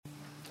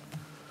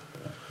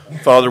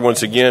Father,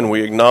 once again,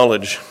 we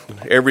acknowledge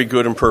every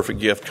good and perfect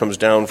gift comes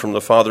down from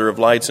the Father of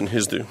lights, in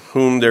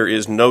whom there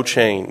is no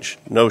change,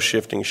 no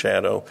shifting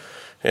shadow.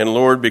 And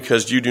Lord,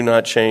 because you do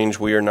not change,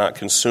 we are not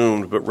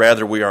consumed, but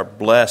rather we are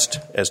blessed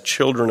as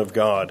children of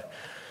God.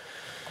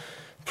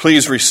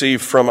 Please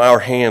receive from our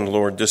hand,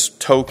 Lord, this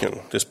token,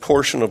 this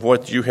portion of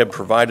what you have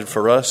provided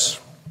for us,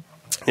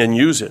 and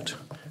use it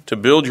to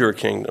build your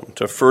kingdom,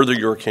 to further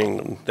your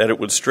kingdom, that it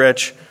would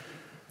stretch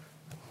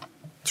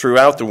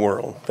throughout the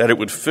world, that it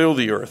would fill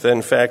the earth, and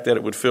in fact, that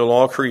it would fill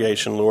all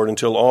creation, Lord,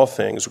 until all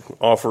things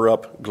offer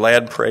up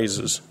glad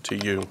praises to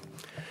you.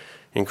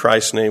 In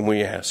Christ's name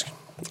we ask.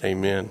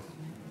 Amen.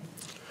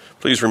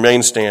 Please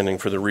remain standing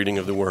for the reading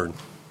of the word.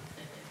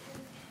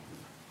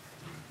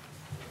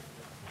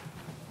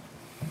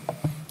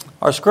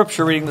 Our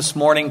scripture reading this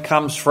morning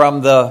comes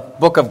from the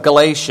book of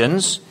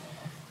Galatians.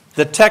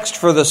 The text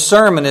for the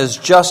sermon is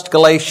just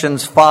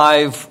Galatians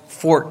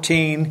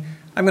 5:14.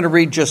 I'm going to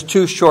read just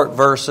two short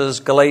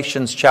verses,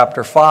 Galatians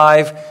chapter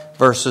 5,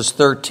 verses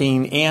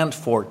 13 and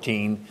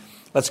 14.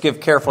 Let's give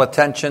careful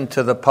attention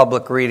to the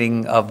public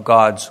reading of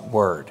God's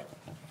word.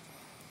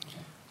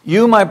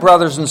 You, my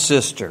brothers and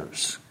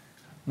sisters,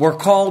 were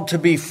called to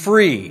be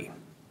free,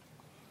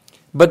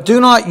 but do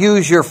not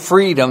use your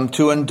freedom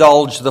to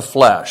indulge the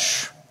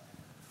flesh.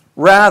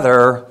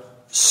 Rather,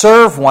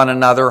 serve one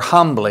another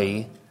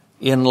humbly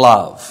in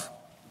love.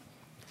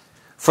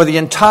 For the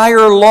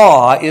entire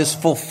law is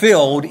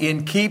fulfilled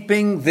in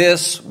keeping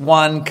this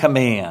one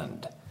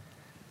command: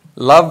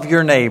 love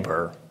your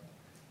neighbor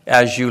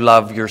as you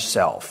love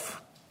yourself.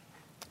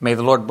 May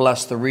the Lord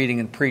bless the reading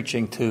and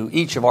preaching to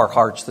each of our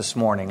hearts this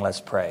morning.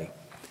 Let's pray.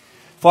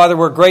 Father,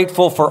 we're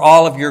grateful for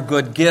all of your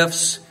good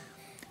gifts.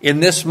 In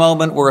this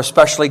moment, we're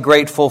especially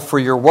grateful for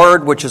your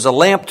word, which is a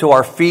lamp to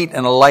our feet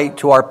and a light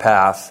to our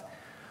path.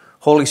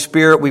 Holy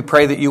Spirit, we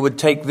pray that you would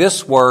take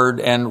this word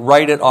and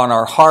write it on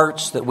our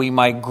hearts, that we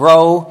might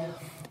grow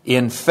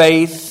in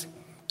faith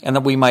and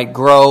that we might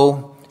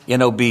grow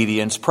in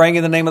obedience. Praying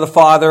in the name of the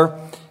Father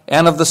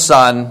and of the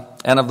Son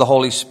and of the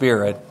Holy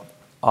Spirit.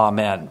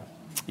 Amen.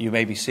 You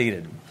may be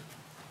seated.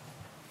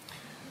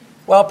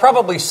 Well,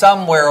 probably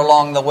somewhere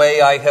along the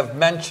way I have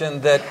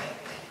mentioned that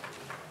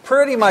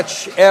pretty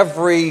much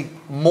every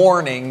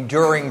morning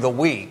during the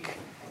week,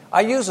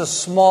 I use a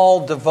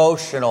small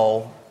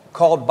devotional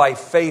called By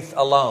Faith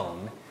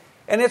Alone.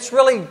 And it's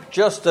really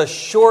just a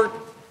short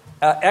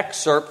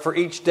excerpt for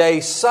each day,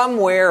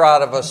 somewhere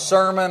out of a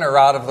sermon or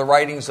out of the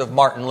writings of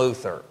Martin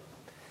Luther.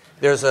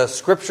 There's a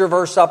scripture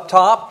verse up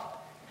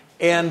top,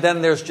 and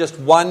then there's just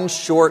one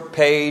short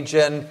page,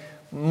 and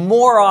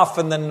more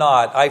often than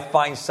not, I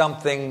find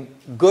something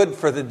good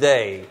for the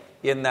day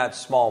in that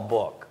small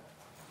book.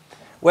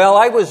 Well,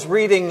 I was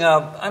reading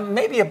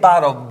maybe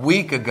about a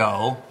week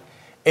ago,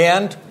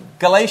 and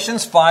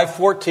Galatians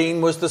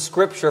 5:14 was the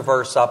scripture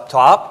verse up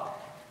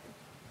top.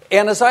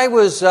 And as I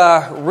was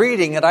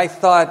reading it, I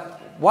thought,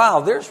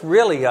 wow, there's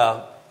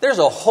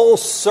a whole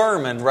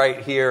sermon right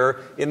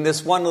here in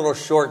this one little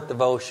short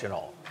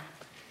devotional.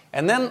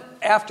 And then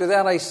after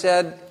that, I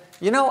said,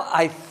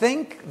 I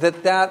think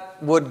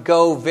that would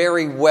go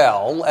very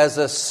well as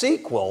a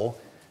sequel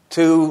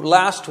to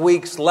last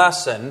week's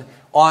lesson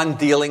on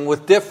dealing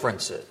with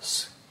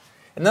differences.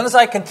 And then as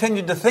I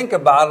continued to think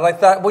about it, I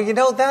thought,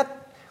 well,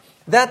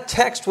 that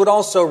text would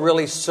also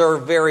really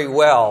serve very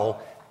well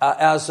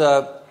as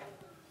a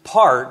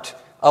part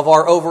of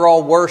our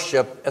overall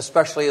worship,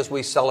 especially as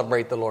we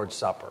celebrate the Lord's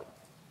Supper.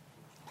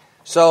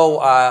 So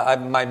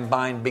my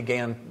mind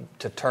began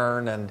to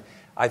turn, and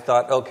I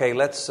thought, okay,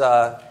 let's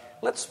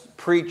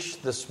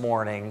preach this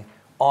morning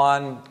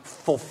on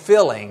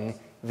fulfilling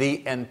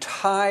the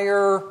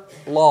entire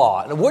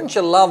law. And wouldn't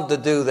you love to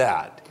do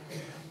that?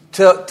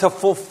 To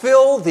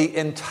fulfill the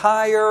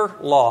entire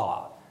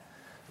law.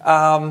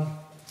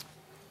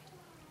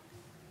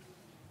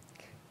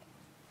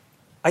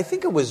 I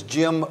think it was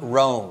Jim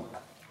Rohn.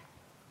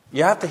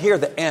 You have to hear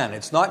the N.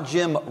 It's not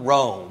Jim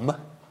Rome.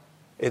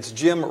 It's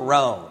Jim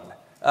Rohn.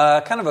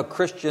 Kind of a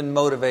Christian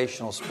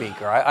motivational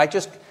speaker.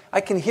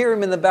 I can hear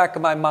him in the back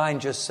of my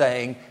mind just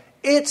saying,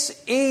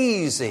 it's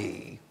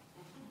easy.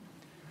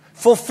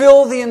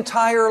 Fulfill the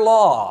entire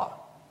law.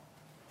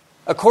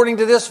 According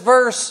to this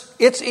verse,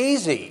 it's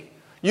easy.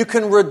 You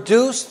can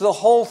reduce the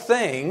whole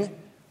thing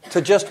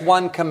to just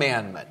one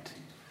commandment.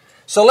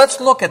 So let's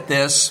look at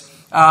this.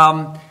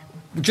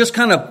 Just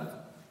kind of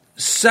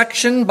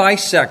section by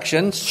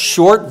section,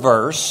 short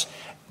verse,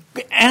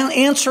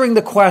 answering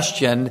the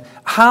question,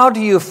 how do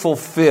you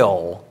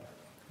fulfill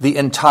the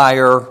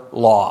entire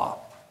law?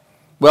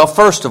 Well,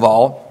 first of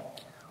all,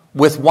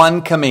 with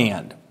one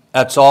command.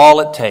 That's all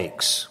it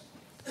takes.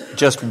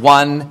 Just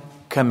one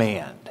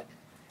command.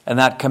 And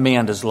that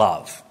command is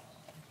love.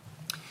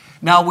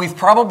 Now, we've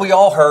probably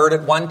all heard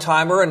at one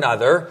time or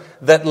another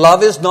that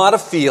love is not a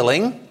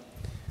feeling.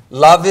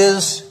 Love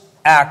is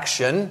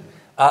action.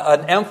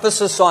 An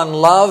emphasis on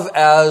love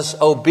as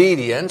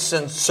obedience,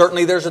 and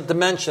certainly there's a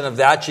dimension of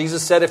that.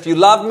 Jesus said, if you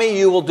love me,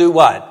 you will do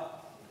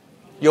what?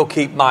 You'll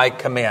keep my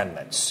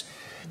commandments.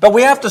 But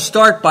we have to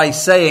start by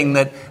saying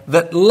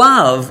that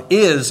love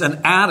is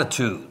an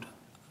attitude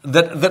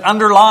that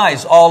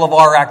underlies all of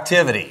our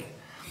activity.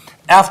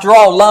 After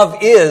all, love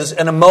is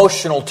an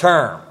emotional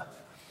term.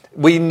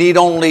 We need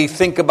only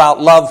think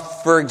about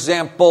love, for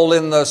example,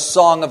 in the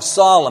Song of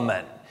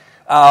Solomon.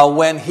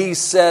 When he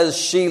says,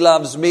 she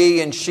loves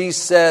me, and she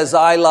says,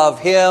 I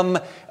love him,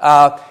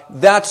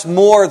 that's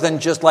more than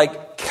just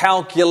like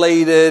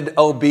calculated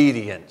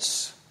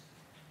obedience.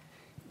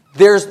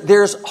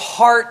 There's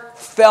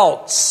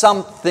heartfelt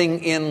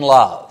something in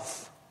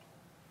love.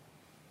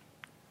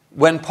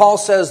 When Paul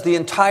says the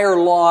entire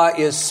law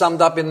is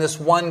summed up in this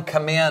one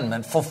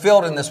commandment,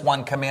 fulfilled in this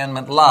one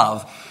commandment,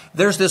 love,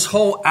 there's this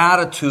whole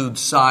attitude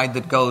side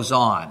that goes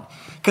on.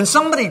 Can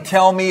somebody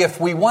tell me,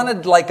 if we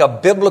wanted like a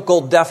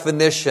biblical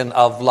definition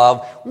of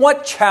love,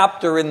 what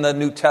chapter in the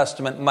New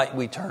Testament might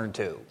we turn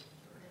to?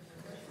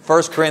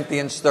 1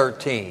 Corinthians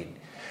 13.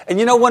 And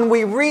you know, when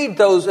we read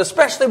those,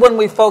 especially when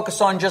we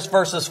focus on just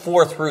verses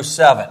 4 through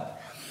 7,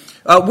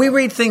 we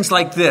read things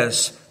like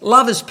this.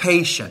 Love is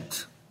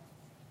patient.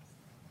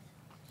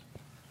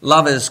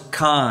 Love is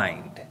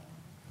kind.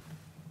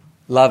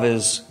 Love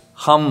is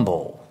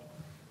humble.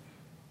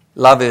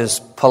 Love is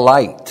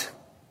polite.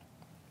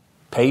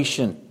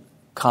 Patient,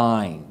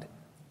 kind,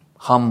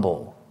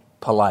 humble,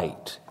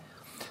 polite.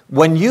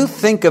 When you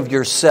think of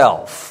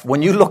yourself,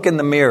 when you look in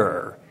the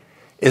mirror,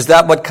 is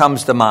that what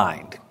comes to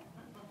mind?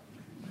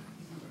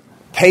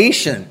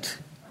 Patient,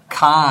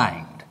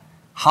 kind,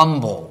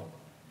 humble,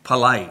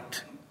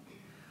 polite.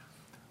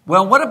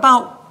 Well, what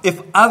about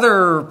if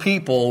other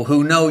people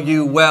who know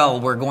you well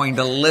were going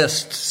to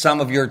list some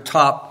of your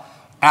top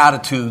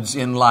attitudes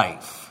in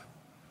life?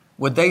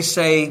 Would they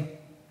say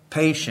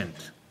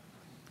patient,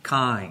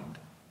 kind,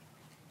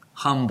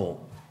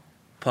 humble,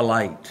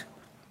 polite?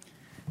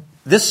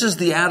 This is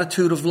the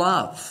attitude of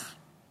love.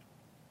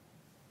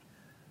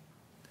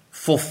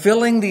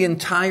 Fulfilling the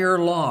entire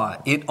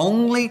law, it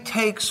only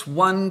takes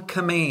one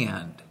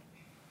command.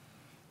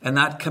 And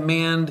that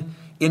command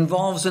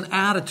involves an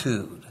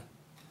attitude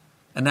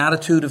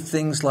of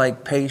things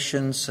like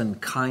patience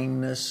and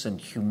kindness and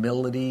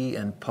humility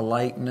and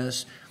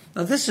politeness.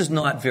 Now, this is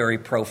not very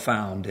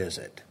profound, is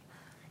it?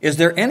 Is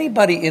there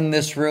anybody in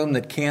this room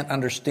that can't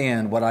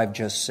understand what I've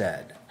just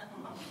said?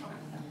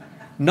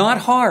 Not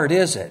hard,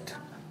 is it?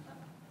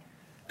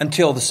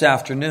 Until this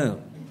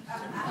afternoon.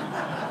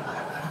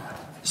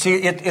 See,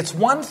 it's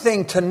one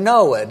thing to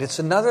know it. It's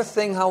another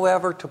thing,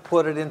 however, to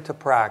put it into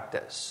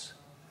practice.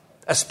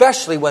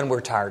 Especially when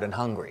we're tired and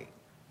hungry.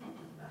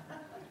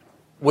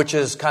 Which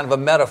is kind of a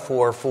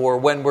metaphor for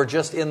when we're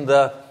just in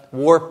the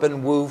warp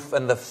and woof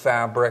and the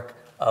fabric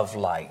of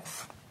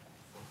life.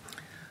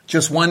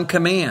 Just one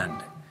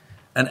command,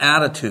 an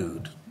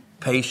attitude,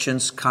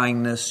 patience,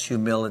 kindness,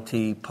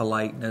 humility,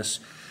 politeness.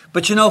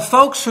 But you know,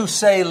 folks who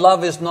say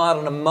love is not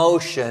an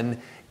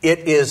emotion, it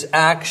is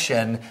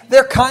action,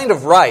 they're kind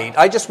of right.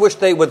 I just wish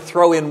they would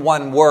throw in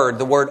one word,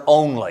 the word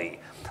only.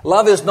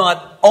 Love is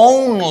not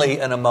only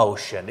an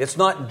emotion. It's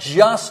not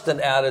just an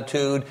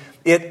attitude.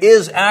 It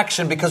is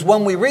action, because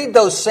when we read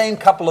those same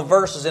couple of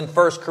verses in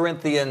 1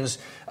 Corinthians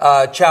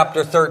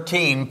chapter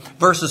 13,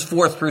 verses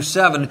 4 through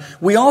 7,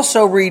 we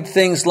also read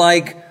things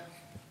like,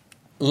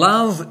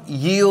 love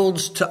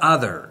yields to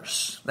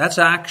others. That's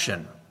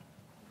action.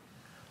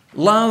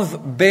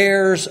 Love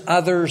bears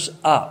others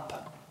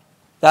up.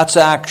 That's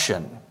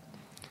action.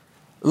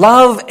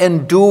 Love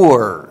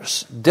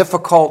endures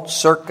difficult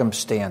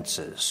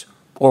circumstances.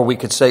 Or we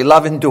could say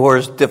love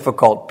endures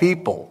difficult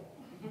people.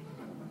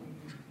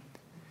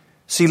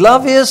 See,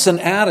 love is an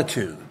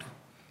attitude.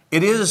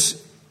 It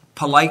is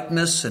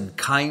politeness and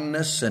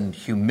kindness and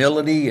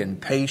humility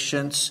and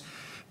patience.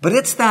 But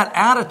it's that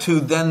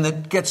attitude then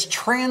that gets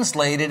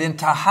translated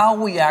into how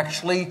we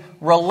actually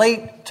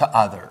relate to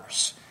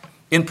others.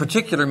 In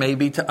particular,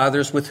 maybe to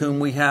others with whom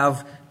we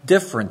have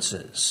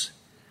differences.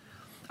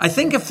 I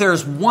think if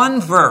there's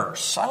one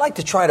verse, I like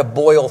to try to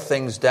boil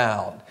things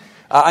down.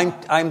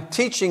 I'm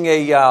teaching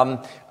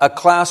a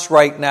class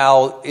right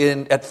now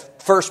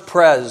at First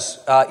Pres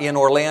in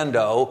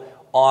Orlando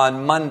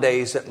on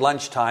Mondays at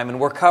lunchtime, and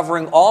we're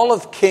covering all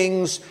of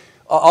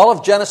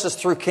Genesis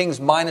through Kings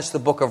minus the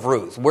book of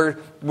Ruth.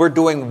 We're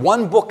doing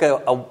one book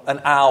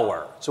an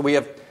hour, so we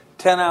have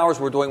 10 hours.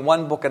 We're doing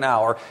one book an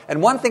hour,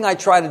 and one thing I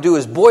try to do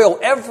is boil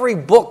every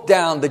book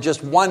down to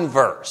just one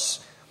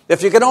verse.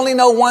 If you can only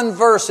know one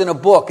verse in a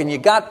book and you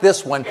got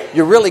this one,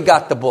 you really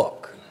got the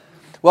book.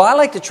 Well, I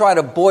like to try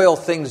to boil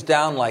things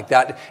down like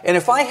that. And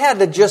if I had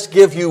to just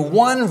give you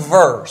one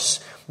verse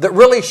that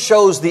really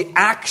shows the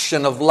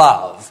action of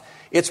love,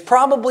 it's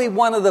probably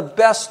one of the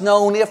best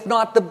known, if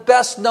not the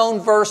best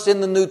known verse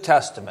in the New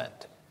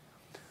Testament.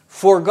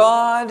 For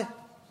God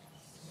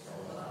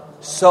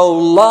so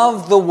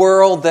loved the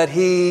world that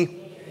He...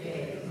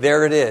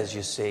 There it is,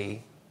 you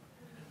see.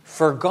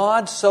 For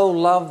God so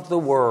loved the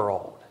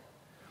world.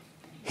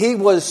 He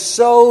was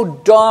so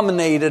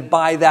dominated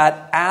by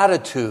that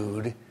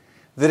attitude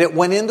that it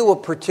went into a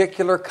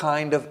particular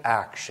kind of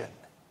action.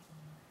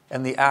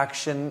 And the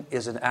action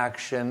is an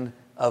action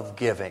of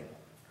giving.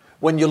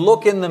 When you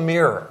look in the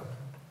mirror,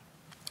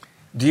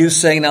 Do you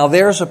say, now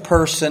there's a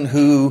person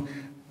who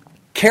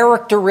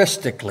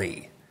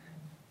characteristically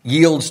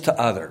yields to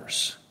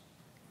others,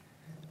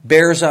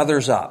 bears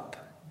others up,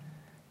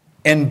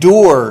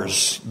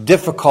 endures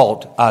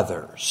difficult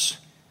others,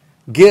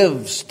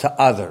 gives to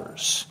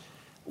others?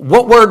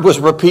 What word was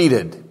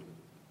repeated?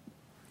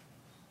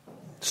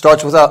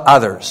 Starts with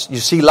others. You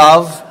see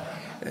love?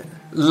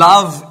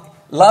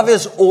 Love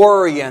is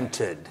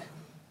oriented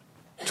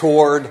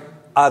toward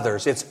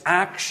others. It's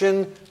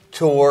action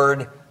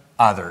toward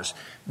others.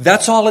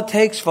 That's all it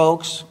takes,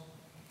 folks.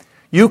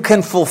 You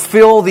can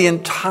fulfill the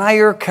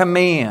entire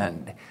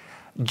command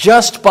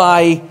just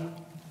by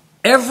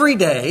every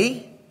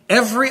day,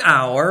 every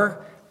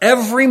hour,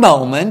 every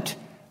moment.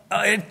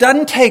 It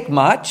doesn't take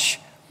much.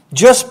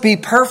 Just be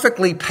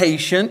perfectly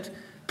patient,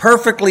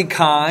 perfectly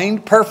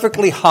kind,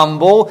 perfectly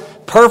humble,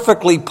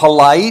 perfectly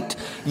polite,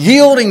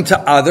 yielding to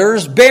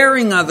others,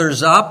 bearing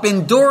others up,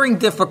 enduring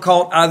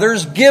difficult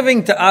others,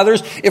 giving to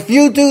others. If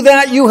you do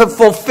that, you have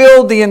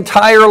fulfilled the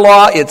entire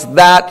law. It's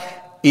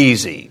that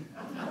easy.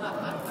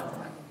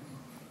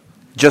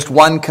 Just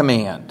one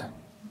command.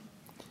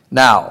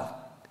 Now,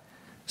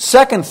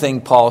 second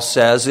thing Paul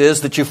says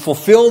is that you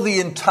fulfill the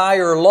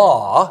entire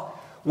law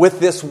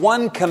with this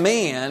one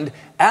command,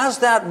 as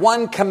that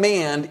one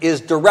command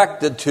is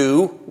directed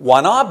to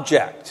one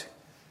object.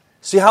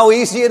 See how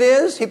easy it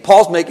is?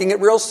 Paul's making it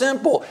real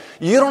simple.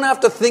 You don't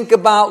have to think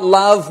about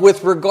love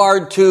with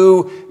regard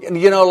to,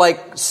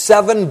 like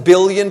 7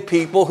 billion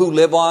people who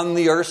live on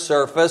the earth's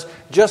surface.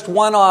 Just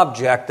one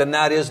object, and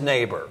that is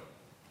neighbor.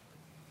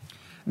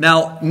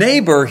 Now,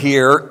 neighbor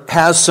here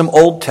has some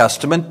Old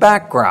Testament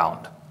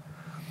background.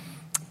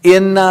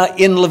 In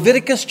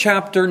Leviticus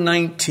chapter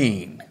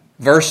 19,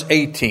 verse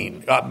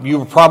 18, you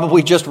were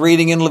probably just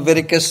reading in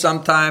Leviticus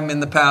sometime in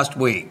the past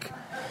week.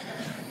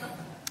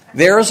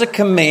 There is a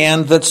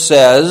command that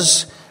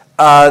says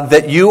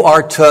that you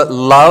are to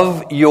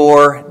love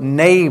your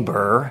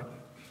neighbor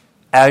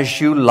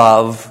as you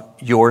love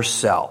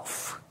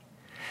yourself.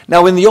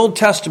 Now, in the Old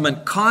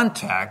Testament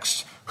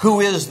context,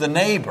 who is the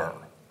neighbor?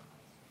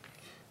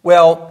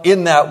 Well,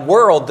 in that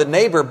world, the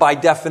neighbor, by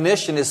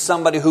definition, is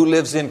somebody who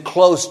lives in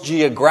close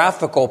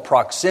geographical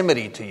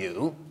proximity to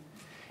you.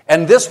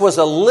 And this was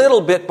a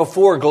little bit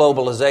before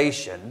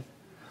globalization.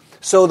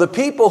 So the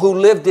people who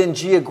lived in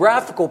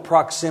geographical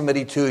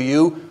proximity to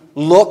you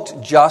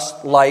looked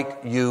just like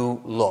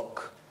you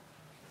look.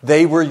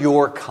 They were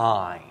your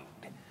kind.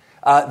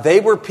 They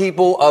were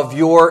people of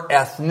your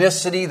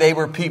ethnicity. They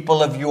were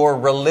people of your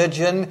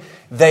religion.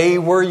 They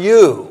were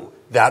you.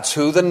 That's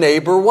who the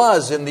neighbor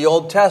was in the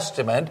Old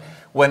Testament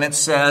when it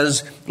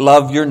says,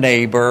 love your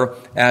neighbor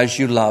as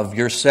you love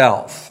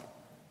yourself.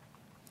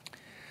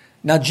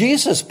 Now,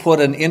 Jesus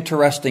put an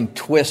interesting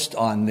twist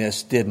on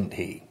this, didn't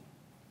he?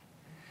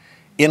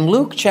 In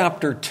Luke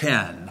chapter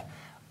 10,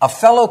 a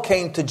fellow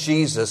came to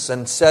Jesus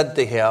and said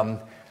to him,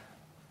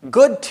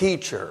 "Good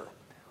teacher,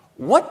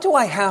 what do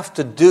I have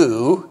to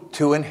do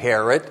to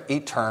inherit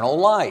eternal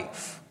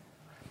life?"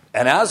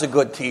 And as a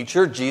good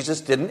teacher,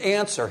 Jesus didn't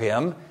answer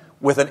him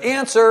with an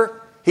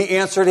answer. He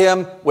answered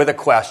him with a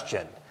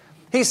question.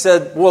 He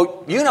said,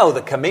 "Well, you know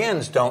the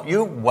commands, don't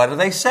you? What do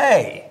they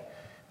say?"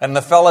 And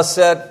the fellow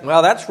said,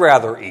 "Well, that's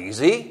rather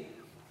easy.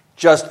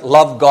 Just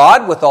love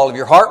God with all of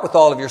your heart, with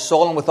all of your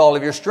soul, and with all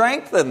of your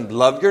strength, and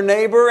love your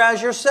neighbor as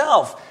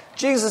yourself."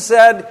 Jesus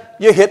said,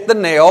 "You hit the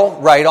nail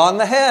right on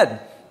the head.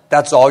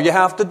 That's all you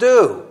have to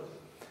do."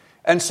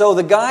 And so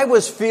the guy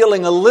was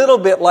feeling a little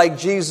bit like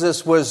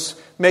Jesus was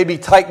maybe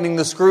tightening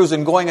the screws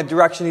and going a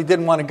direction he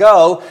didn't want to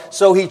go.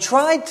 So he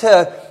tried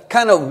to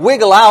kind of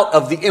wiggle out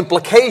of the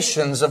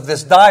implications of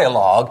this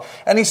dialogue.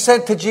 And he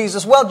said to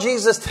Jesus, "Well,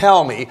 Jesus,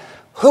 tell me,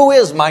 who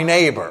is my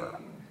neighbor?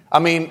 I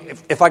mean,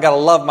 if I got to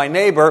love my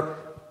neighbor,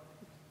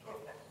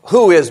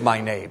 who is my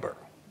neighbor?"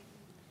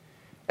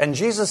 And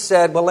Jesus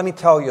said, "Well, let me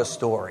tell you a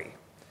story.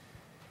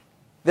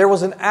 There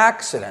was an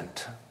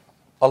accident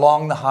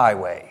along the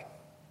highway.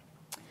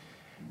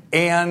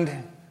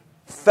 And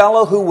the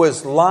fellow who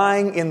was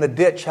lying in the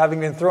ditch, having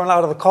been thrown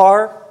out of the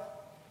car,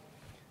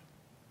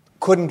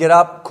 couldn't get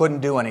up, couldn't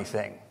do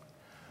anything.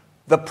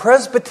 The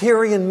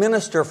Presbyterian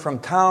minister from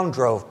town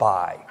drove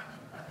by.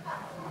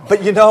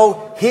 But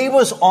he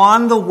was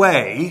on the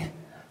way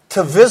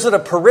to visit a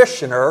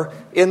parishioner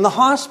in the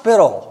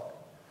hospital.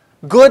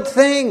 Good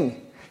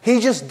thing. He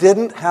just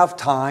didn't have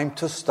time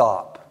to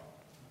stop.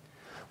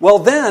 Well,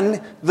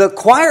 then the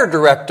choir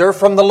director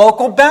from the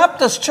local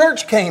Baptist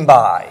church came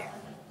by.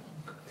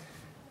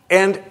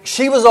 And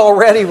she was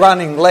already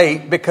running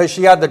late because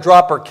she had to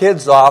drop her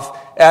kids off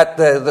at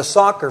the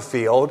soccer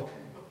field.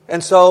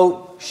 And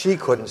so she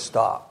couldn't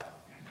stop.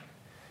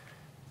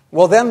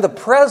 Well, then the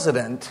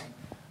president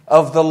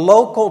of the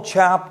local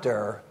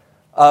chapter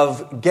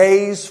of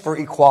Gays for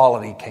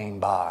Equality came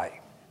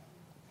by.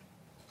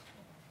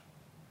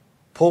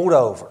 Pulled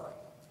over.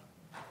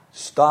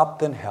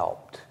 Stopped and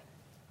helped.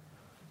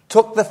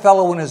 Took the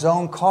fellow in his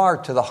own car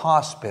to the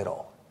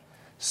hospital.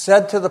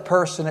 Said to the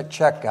person at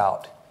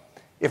checkout,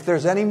 "If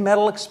there's any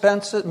medical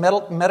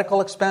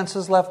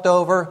expenses left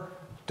over,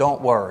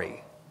 don't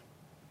worry.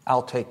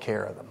 I'll take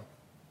care of them."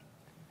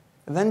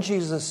 And then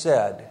Jesus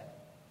said,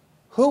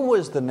 who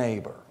was the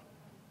neighbor?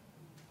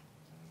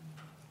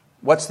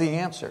 What's the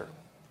answer?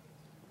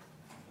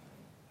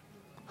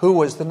 Who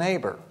was the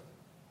neighbor?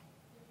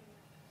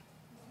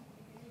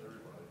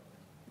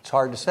 It's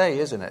hard to say,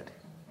 isn't it?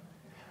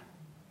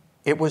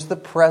 It was the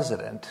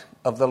president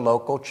of the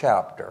local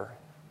chapter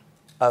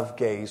of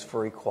Gays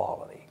for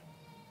Equality.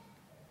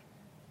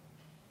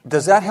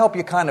 Does that help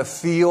you kind of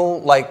feel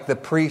like the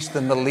priest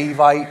and the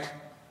Levite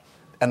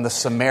and the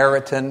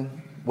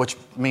Samaritan, which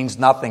means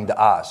nothing to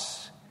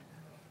us?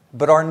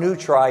 But our new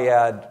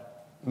triad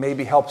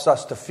maybe helps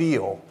us to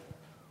feel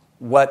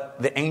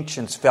what the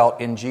ancients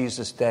felt in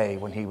Jesus' day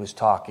when he was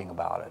talking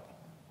about it.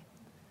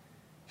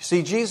 You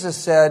see, Jesus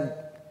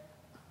said,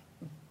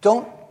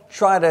 don't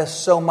try to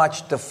so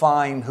much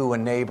define who a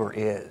neighbor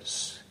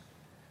is.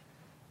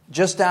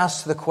 Just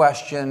ask the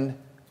question,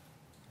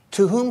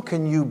 to whom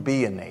can you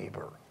be a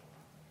neighbor?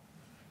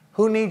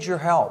 Who needs your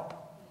help?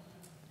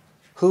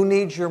 Who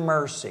needs your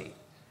mercy?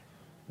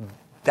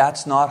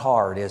 That's not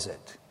hard, is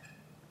it?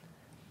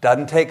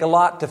 Doesn't take a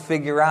lot to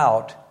figure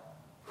out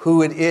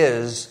who it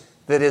is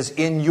that is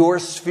in your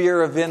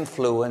sphere of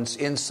influence,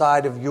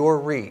 inside of your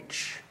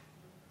reach,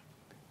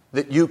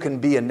 that you can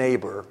be a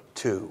neighbor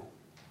to.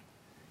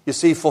 You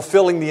see,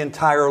 fulfilling the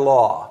entire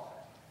law,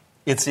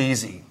 it's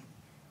easy.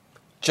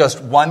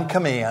 Just one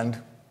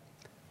command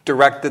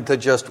directed to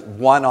just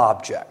one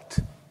object.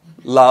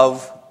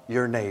 Love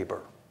your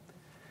neighbor.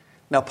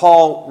 Now,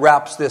 Paul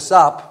wraps this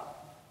up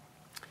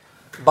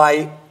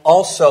by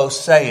also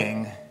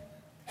saying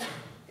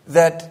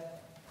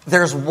that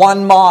there's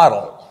one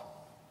model.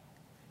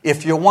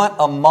 If you want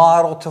a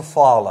model to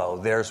follow,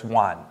 there's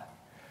one.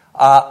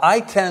 I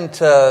tend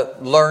to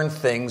learn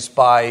things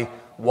by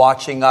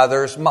watching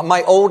others.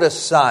 My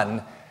oldest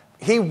son,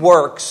 he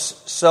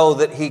works so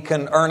that he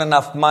can earn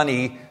enough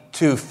money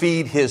to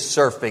feed his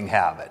surfing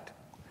habit.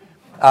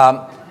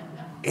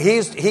 He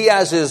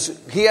has his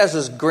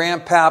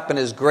grandpap and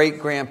his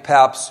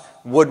great-grandpap's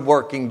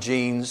woodworking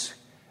genes.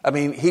 I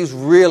mean, he's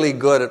really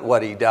good at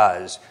what he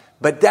does.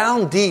 But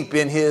down deep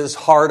in his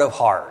heart of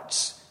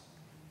hearts,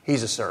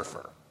 he's a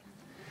surfer.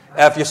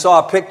 If you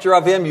saw a picture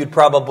of him, you'd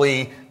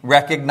probably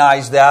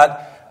recognize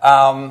that.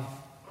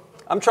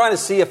 I'm trying to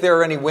see if there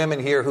are any women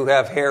here who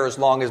have hair as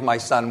long as my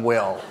son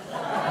Will.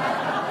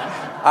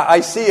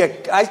 I see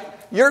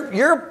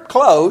you're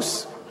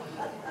close.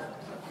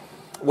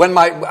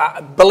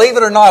 Believe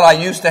it or not, I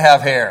used to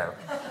have hair.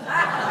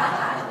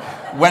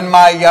 When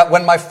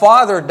my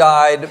father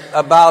died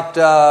about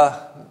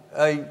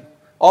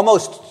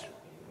almost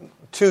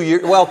 2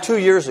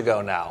 years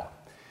ago now,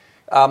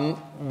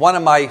 one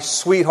of my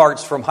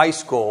sweethearts from high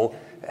school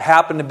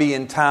happened to be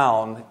in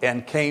town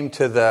and came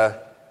to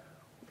the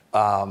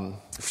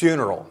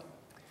funeral.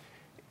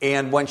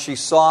 And when she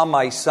saw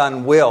my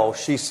son Will,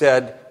 she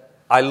said,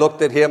 I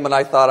looked at him and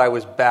I thought I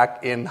was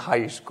back in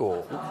high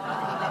school.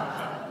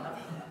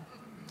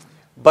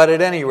 But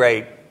at any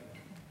rate,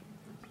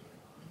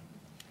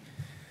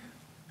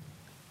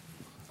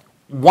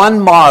 one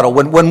model,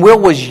 when Will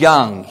was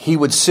young, he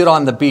would sit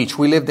on the beach.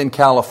 We lived in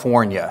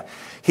California.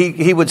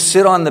 He would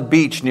sit on the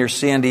beach near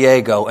San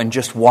Diego and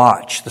just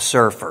watch the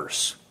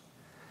surfers.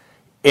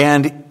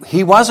 And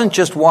he wasn't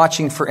just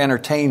watching for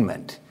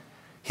entertainment.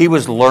 He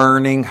was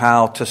learning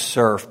how to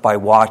surf by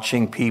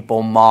watching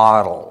people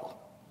model.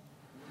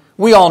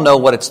 We all know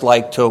what it's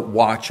like to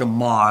watch a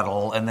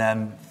model and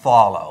then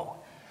follow.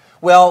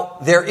 Well,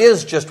 there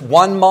is just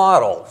one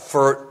model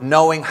for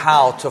knowing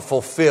how to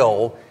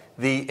fulfill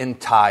the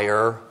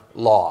entire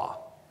law.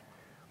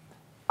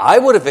 I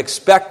would have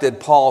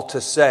expected Paul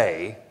to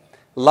say,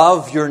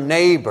 love your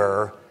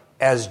neighbor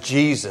as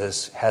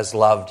Jesus has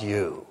loved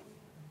you.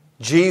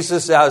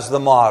 Jesus as the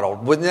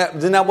model.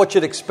 Isn't that what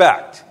you'd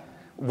expect?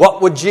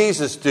 What would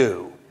Jesus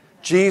do?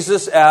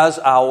 Jesus as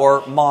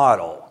our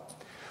model.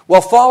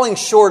 Well, falling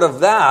short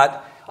of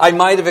that, I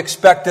might have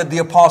expected the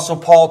Apostle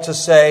Paul to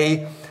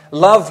say,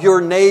 love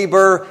your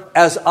neighbor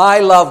as I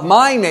love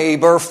my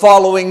neighbor,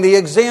 following the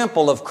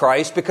example of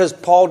Christ, because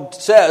Paul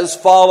says,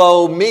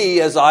 follow me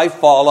as I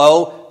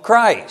follow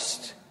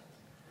Christ.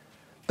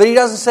 But he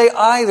doesn't say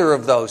either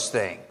of those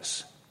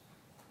things.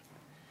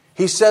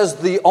 He says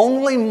the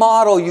only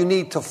model you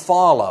need to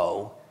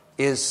follow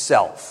is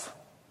self.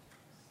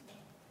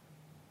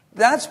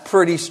 That's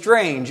pretty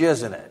strange,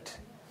 isn't it?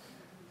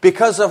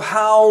 Because of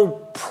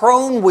how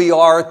prone we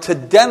are to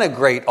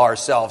denigrate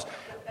ourselves.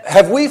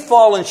 Have we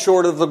fallen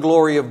short of the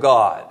glory of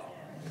God?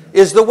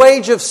 Is the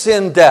wage of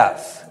sin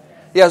death?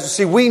 Yes,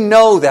 see, we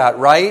know that,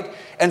 right?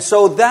 And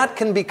so that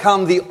can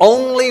become the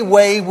only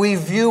way we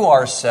view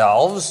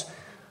ourselves.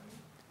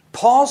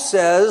 Paul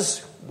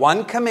says,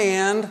 one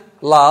command,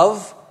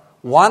 love,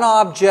 one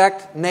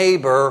object,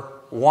 neighbor,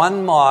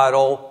 one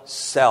model,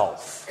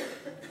 self.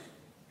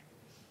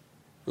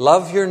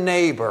 Love your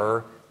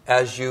neighbor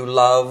as you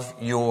love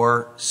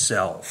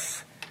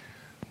yourself.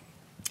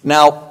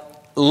 Now,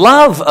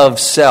 love of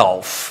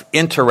self,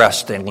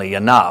 interestingly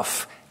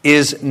enough,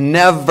 is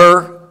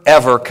never,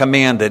 ever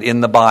commanded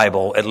in the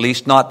Bible, at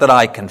least not that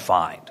I can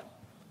find.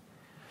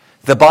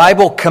 The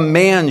Bible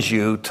commands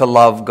you to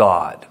love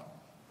God.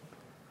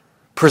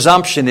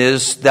 Presumption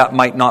is that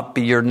might not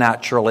be your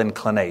natural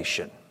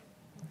inclination.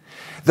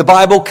 The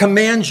Bible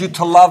commands you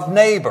to love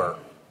neighbor.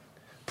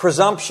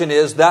 Presumption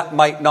is that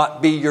might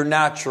not be your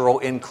natural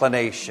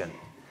inclination.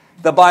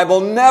 The Bible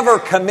never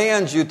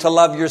commands you to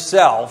love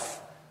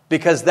yourself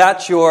because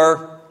that's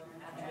your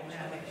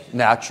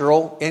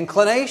natural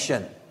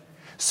inclination.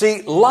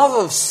 See,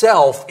 love of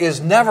self is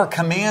never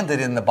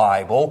commanded in the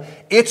Bible.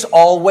 It's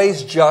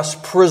always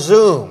just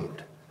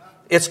presumed.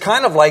 It's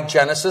kind of like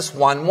Genesis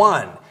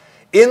 1:1.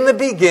 In the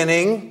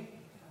beginning,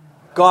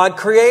 God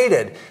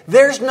created.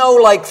 There's no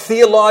like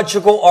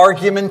theological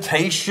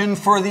argumentation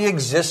for the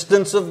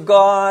existence of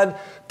God,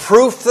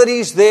 proof that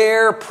He's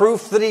there,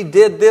 proof that He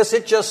did this.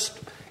 It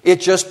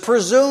just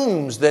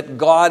presumes that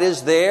God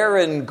is there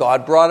and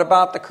God brought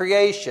about the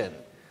creation.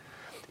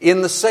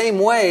 In the same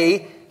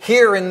way,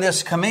 here in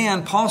this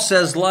command, Paul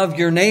says, love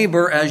your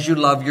neighbor as you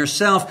love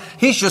yourself.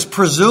 He's just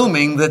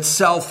presuming that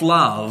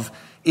self-love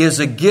is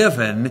a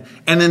given.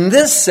 And in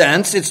this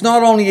sense, it's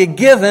not only a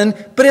given,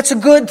 but it's a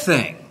good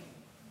thing.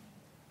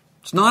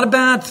 It's not a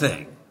bad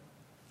thing.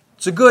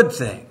 It's a good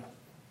thing.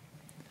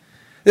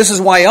 This is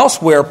why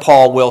elsewhere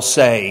Paul will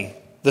say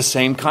the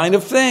same kind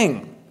of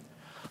thing.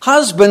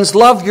 Husbands,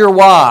 love your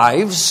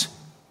wives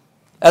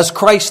as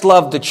Christ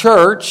loved the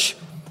church,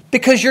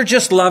 because you're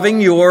just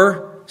loving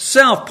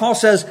yourself. Paul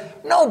says,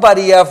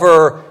 nobody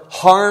ever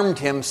harmed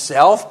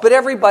himself, but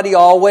everybody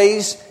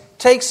always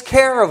takes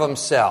care of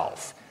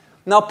himself.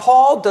 Now,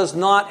 Paul does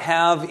not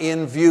have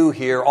in view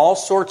here all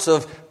sorts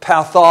of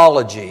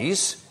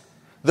pathologies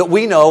that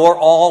we know are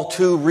all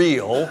too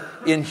real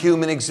in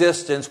human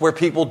existence where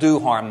people do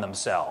harm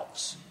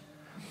themselves.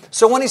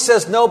 So when he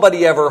says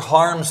nobody ever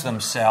harms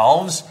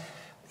themselves,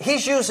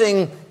 he's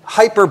using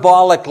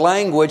hyperbolic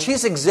language.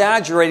 He's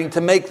exaggerating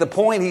to make the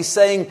point. He's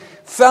saying,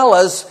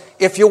 fellas,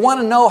 if you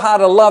want to know how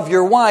to love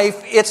your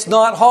wife, it's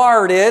not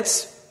hard,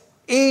 it's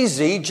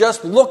easy.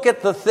 Just look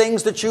at the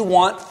things that you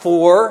want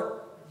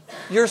for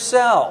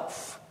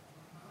yourself.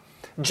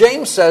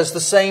 James says the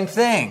same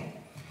thing.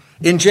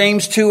 In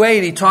James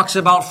 2:8, he talks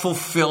about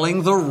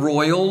fulfilling the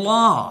royal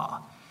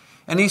law.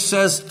 And he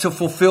says to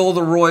fulfill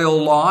the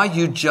royal law,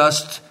 you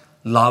just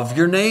love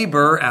your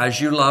neighbor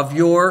as you love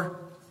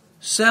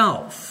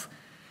yourself.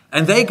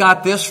 And they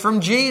got this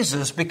from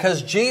Jesus,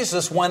 because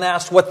Jesus, when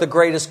asked what the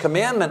greatest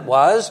commandment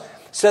was,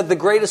 said the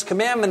greatest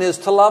commandment is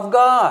to love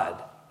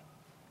God.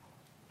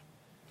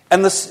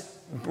 And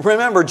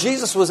remember,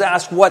 Jesus was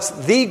asked what's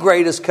the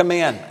greatest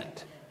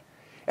commandment.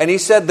 And he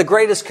said the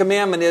greatest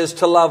commandment is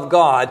to love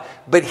God.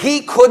 But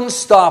he couldn't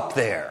stop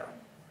there.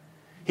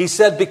 He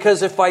said,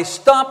 because if I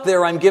stop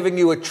there, I'm giving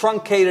you a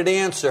truncated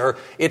answer.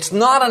 It's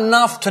not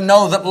enough to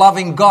know that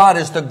loving God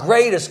is the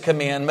greatest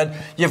commandment.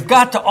 You've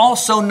got to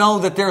also know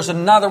that there's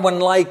another one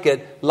like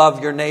it.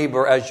 Love your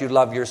neighbor as you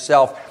love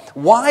yourself.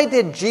 Why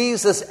did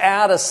Jesus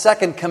add a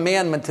second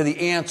commandment to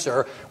the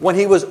answer when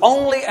he was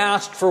only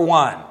asked for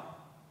one?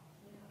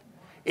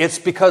 It's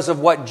because of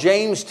what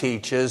James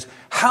teaches.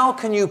 How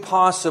can you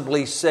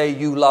possibly say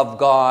you love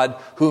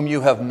God whom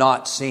you have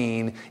not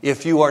seen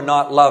if you are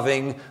not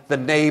loving the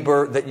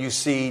neighbor that you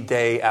see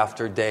day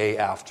after day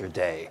after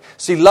day?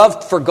 See,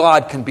 love for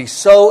God can be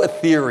so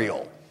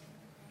ethereal.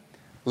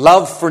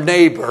 Love for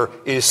neighbor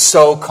is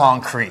so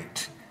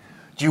concrete.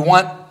 Do you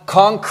want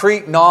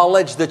concrete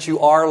knowledge that you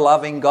are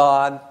loving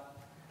God?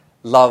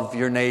 Love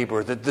your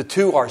neighbor. The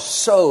two are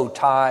so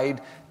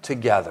tied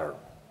together.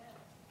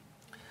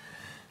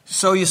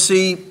 So you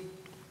see,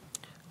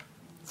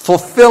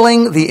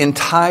 fulfilling the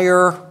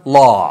entire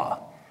law,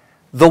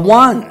 the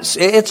ones,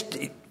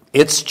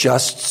 it's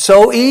just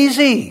so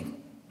easy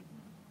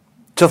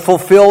to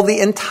fulfill the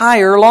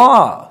entire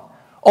law.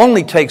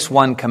 Only takes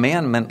one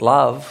commandment,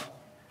 love.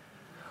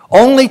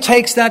 Only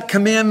takes that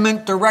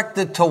commandment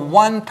directed to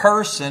one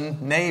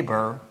person,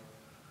 neighbor.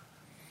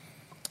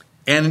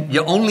 And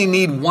you only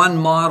need one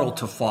model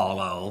to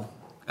follow,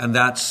 and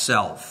that's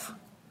self.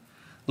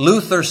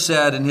 Luther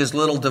said in his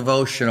little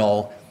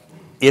devotional,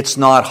 it's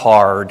not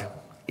hard,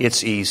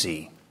 it's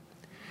easy.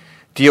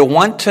 Do you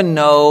want to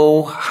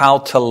know how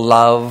to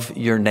love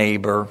your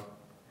neighbor?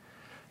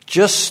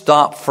 Just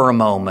stop for a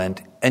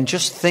moment and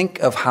just think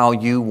of how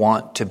you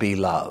want to be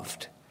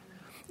loved.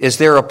 Is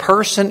there a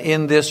person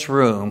in this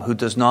room who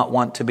does not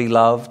want to be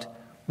loved?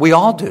 We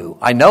all do.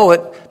 I know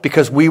it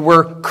because we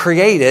were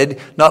created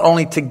not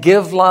only to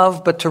give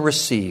love, but to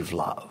receive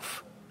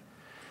love.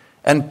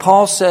 And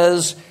Paul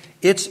says,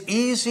 it's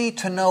easy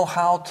to know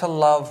how to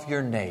love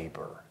your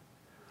neighbor.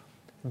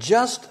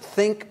 Just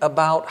think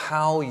about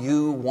how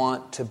you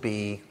want to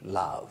be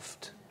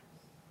loved.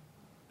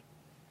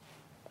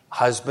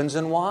 Husbands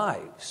and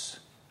wives,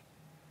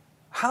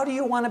 how do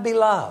you want to be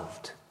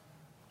loved?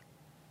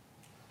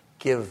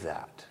 Give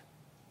that.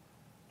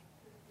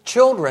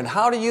 Children,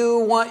 how do you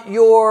want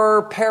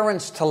your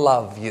parents to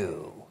love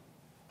you?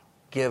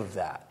 Give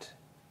that.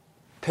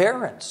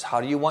 Parents, how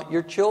do you want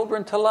your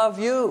children to love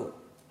you?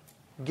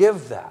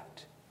 Give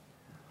that.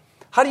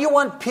 How do you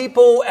want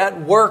people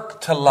at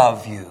work to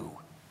love you?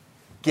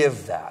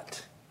 Give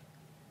that.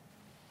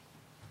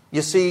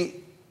 You see,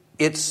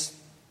 it's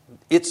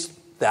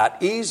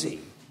that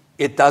easy.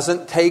 It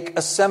doesn't take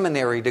a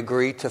seminary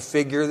degree to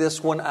figure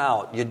this one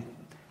out.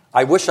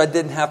 I wish I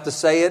didn't have to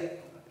say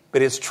it,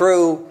 but it's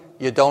true.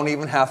 You don't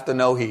even have to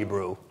know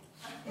Hebrew.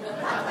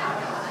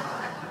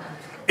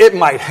 It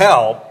might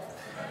help,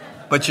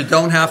 but you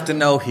don't have to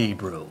know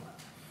Hebrew.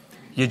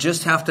 You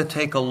just have to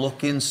take a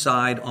look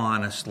inside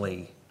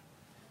honestly.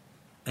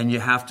 And you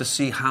have to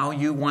see how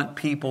you want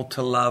people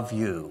to love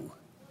you.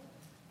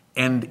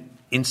 And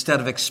instead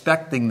of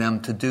expecting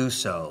them to do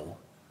so,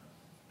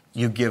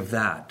 you give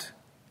that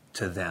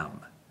to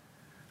them.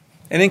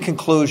 And in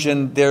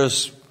conclusion,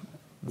 there's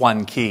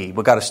one key.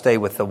 We've got to stay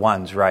with the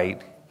ones,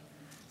 right?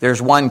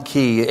 There's one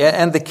key,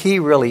 and the key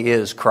really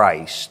is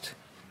Christ.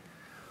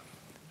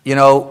 You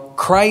know,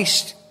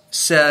 Christ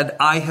said,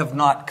 I have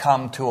not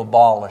come to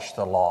abolish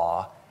the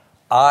law.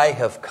 I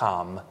have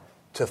come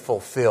to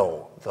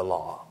fulfill the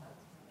law.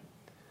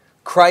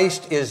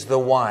 Christ is the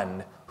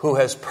one who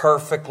has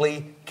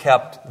perfectly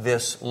kept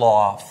this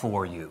law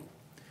for you.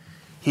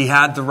 He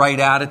had the right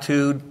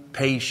attitude,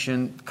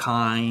 patient,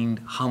 kind,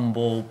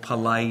 humble,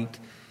 polite.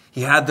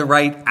 He had the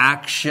right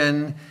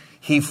action.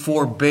 He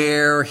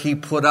forbore, he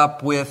put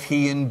up with,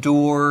 he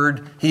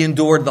endured. He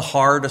endured the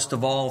hardest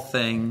of all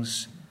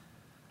things.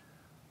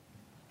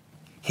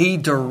 He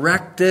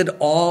directed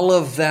all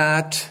of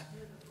that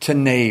to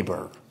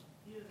neighbor,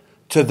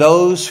 to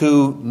those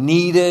who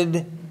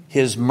needed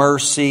His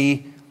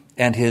mercy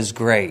and His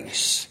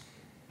grace.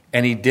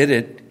 And He did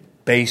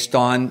it based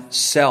on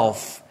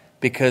self,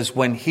 because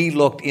when He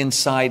looked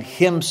inside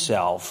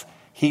Himself,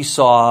 He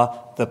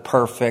saw the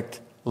perfect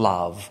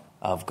love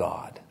of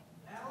God.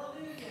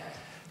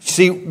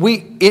 See,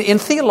 in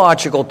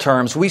theological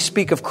terms, we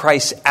speak of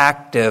Christ's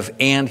active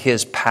and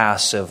His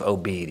passive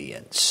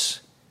obedience.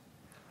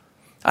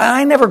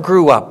 I never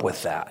grew up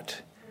with that.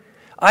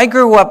 I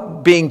grew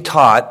up being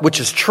taught,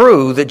 which is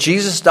true, that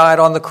Jesus died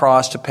on the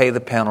cross to pay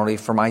the penalty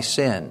for my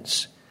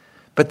sins.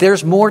 But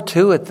there's more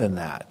to it than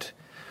that.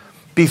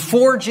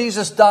 Before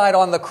Jesus died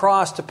on the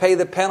cross to pay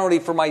the penalty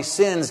for my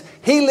sins,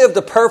 He lived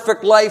a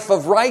perfect life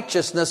of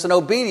righteousness and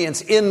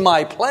obedience in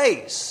my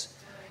place.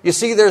 You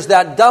see, there's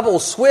that double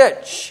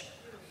switch.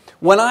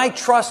 When I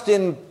trust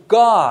in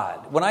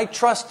God, when I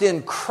trust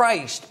in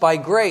Christ by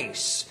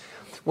grace,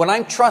 when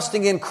I'm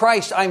trusting in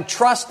Christ, I'm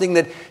trusting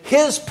that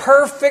His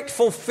perfect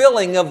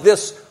fulfilling of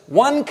this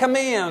one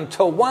command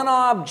to one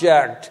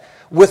object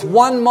with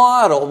one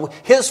model,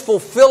 His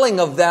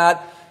fulfilling of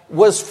that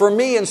was for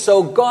me. And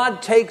so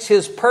God takes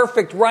His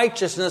perfect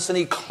righteousness and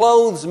He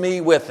clothes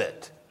me with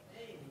it.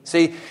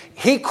 See,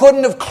 He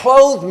couldn't have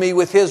clothed me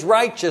with His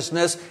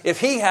righteousness if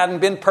He hadn't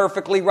been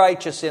perfectly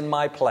righteous in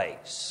my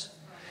place.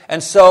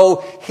 And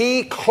so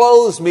He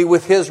clothes me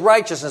with His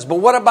righteousness. But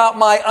what about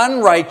my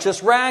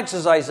unrighteous rags,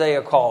 as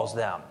Isaiah calls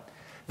them?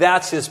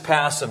 That's His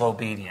passive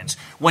obedience.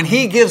 When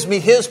He gives me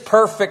His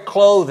perfect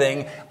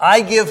clothing,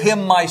 I give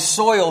Him my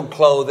soiled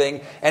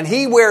clothing, and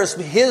He wears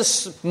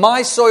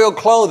my soiled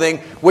clothing,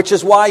 which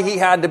is why He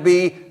had to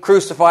be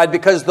crucified,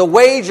 because the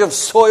wage of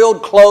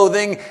soiled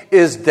clothing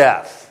is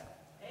death.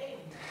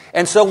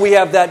 And so we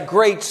have that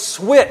great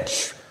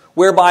switch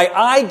whereby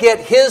I get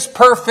His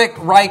perfect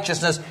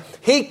righteousness.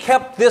 He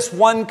kept this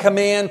one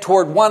command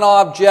toward one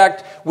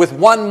object with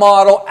one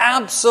model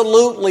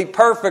absolutely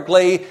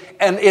perfectly,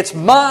 and it's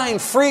mine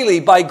freely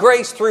by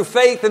grace through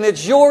faith, and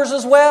it's yours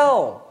as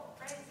well.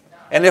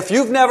 And if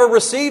you've never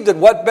received it,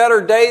 what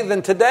better day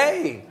than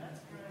today?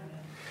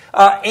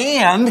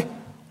 And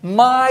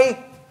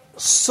my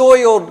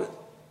soiled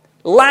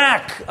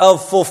lack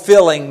of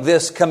fulfilling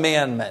this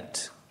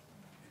commandment.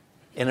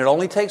 And it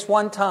only takes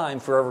one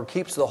time for whoever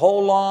keeps the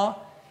whole law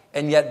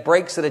and yet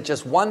breaks it at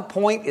just one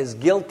point is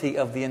guilty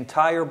of the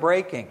entire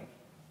breaking.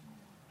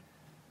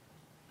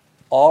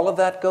 All of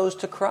that goes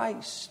to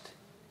Christ.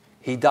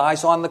 He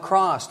dies on the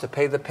cross to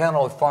pay the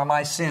penalty for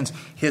my sins.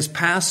 His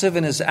passive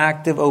and His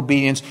active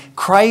obedience.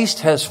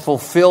 Christ has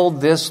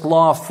fulfilled this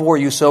law for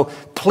you. So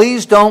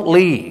please don't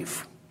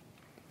leave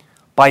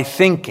by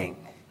thinking,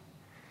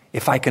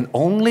 if I can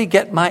only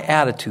get my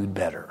attitude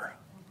better,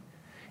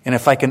 and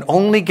if I can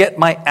only get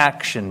my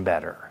action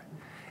better,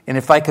 and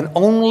if I can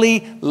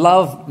only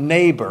love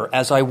neighbor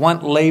as I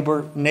want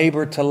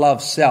neighbor to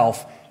love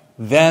self,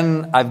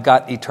 then I've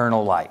got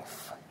eternal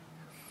life.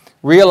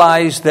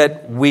 Realize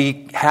that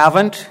we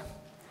haven't,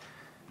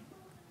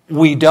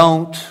 we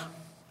don't,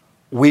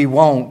 we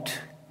won't.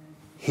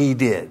 He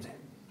did.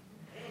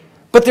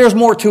 But there's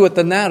more to it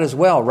than that as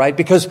well, right?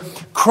 Because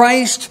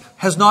Christ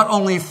has not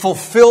only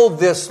fulfilled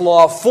this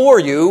law for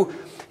you,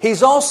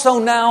 He's also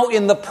now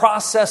in the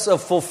process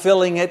of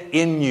fulfilling it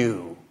in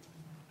you.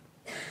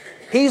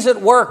 He's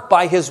at work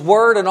by His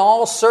Word in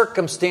all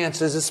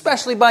circumstances,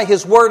 especially by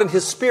His Word and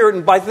His Spirit,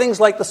 and by things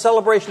like the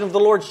celebration of the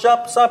Lord's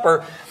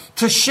Supper,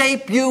 to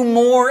shape you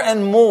more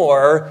and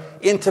more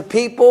into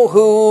people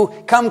who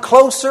come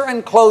closer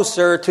and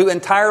closer to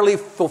entirely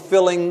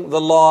fulfilling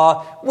the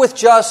law with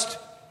just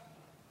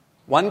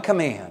one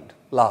command,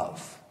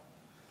 love,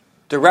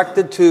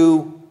 directed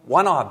to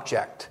one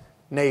object,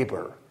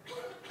 neighbor,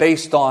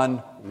 based on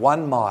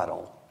one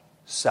model,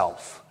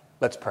 self.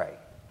 Let's pray.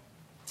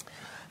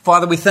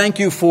 Father, we thank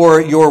you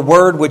for your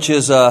word, which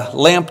is a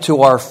lamp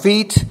to our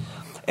feet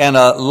and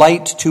a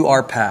light to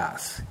our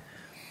path.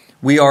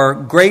 We are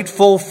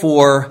grateful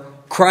for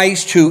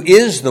Christ, who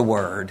is the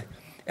word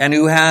and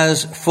who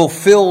has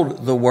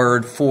fulfilled the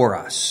word for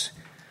us.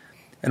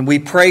 And we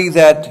pray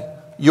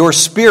that your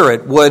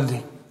Spirit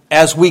would,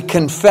 as we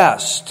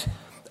confessed,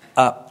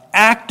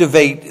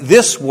 activate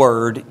this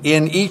word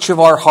in each of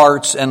our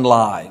hearts and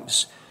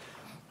lives,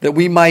 that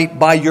we might,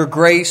 by your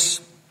grace,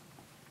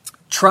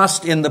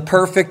 trust in the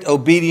perfect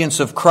obedience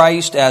of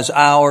Christ as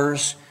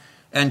ours,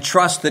 and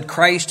trust that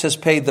Christ has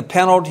paid the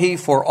penalty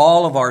for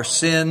all of our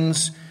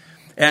sins,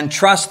 and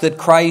trust that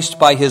Christ,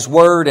 by his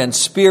word and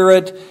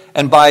Spirit,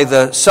 and by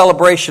the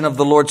celebration of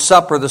the Lord's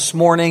Supper this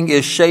morning,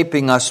 is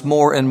shaping us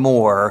more and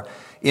more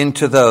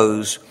into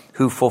those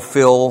who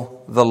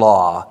fulfill the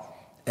law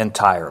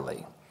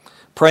entirely.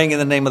 Praying in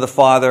the name of the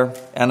Father,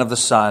 and of the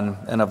Son,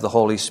 and of the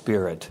Holy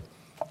Spirit.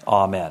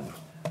 Amen.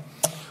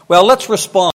 Well, let's respond.